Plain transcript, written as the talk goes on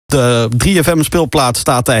de 3FM speelplaats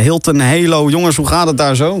staat Hilton Halo. Jongens, hoe gaat het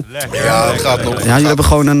daar zo? Lekker. Ja, het gaat nog. Ja, jullie hebben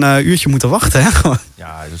gewoon een uurtje moeten wachten, hè?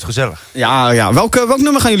 Ja, dat is gezellig. Ja. Welk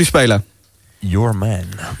nummer gaan jullie spelen? Your Man.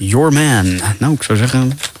 Your Man. Nou, ik zou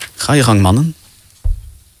zeggen, ga je gang, mannen.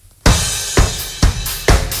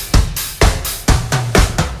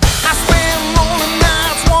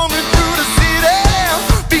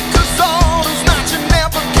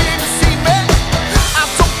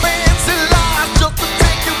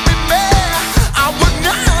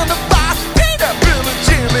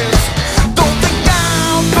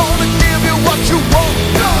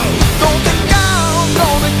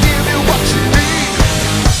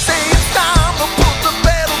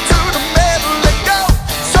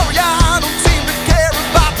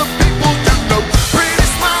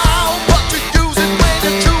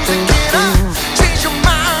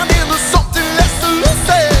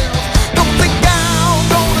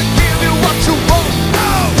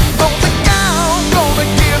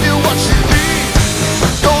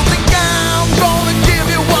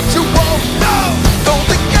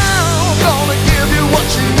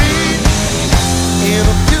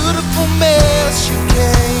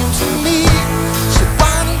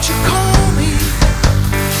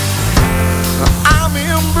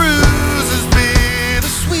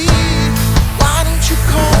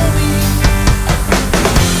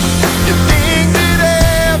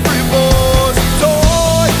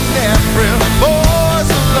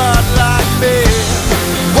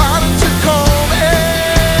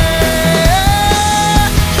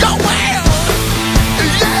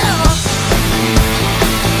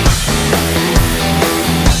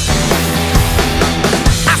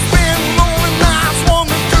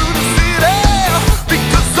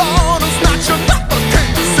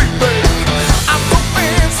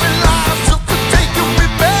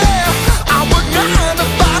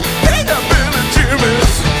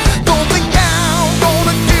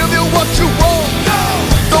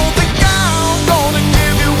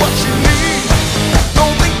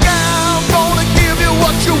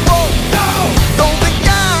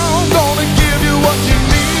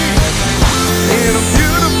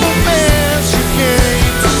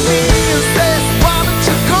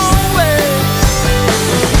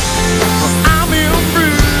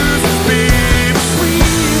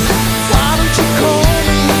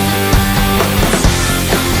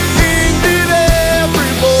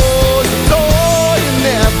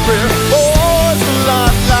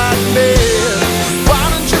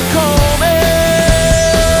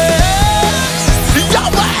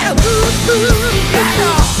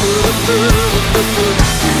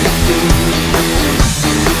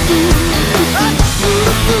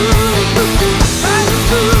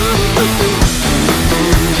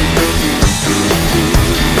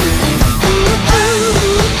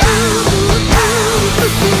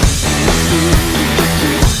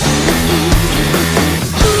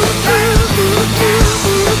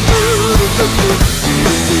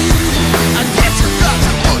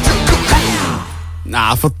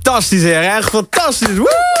 Nou, fantastisch, hè? Echt fantastisch. Woe!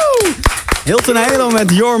 Hilton Halo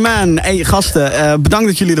met Your Man. Hey, gasten, bedankt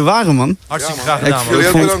dat jullie er waren, man. Hartstikke graag gedaan, man.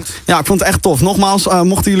 Ik vond het echt tof. Nogmaals,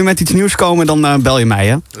 mochten jullie met iets nieuws komen, dan bel je mij,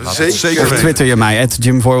 hè? Zeker. Of twitter je mij,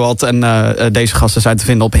 Jim Voorwald. En deze gasten zijn te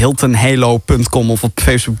vinden op hiltonhalo.com of op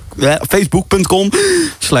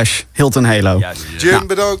facebook.com/hiltonhalo. Jim,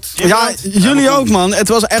 bedankt. Ja, jullie ook, man. Het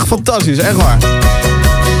was echt fantastisch, echt waar.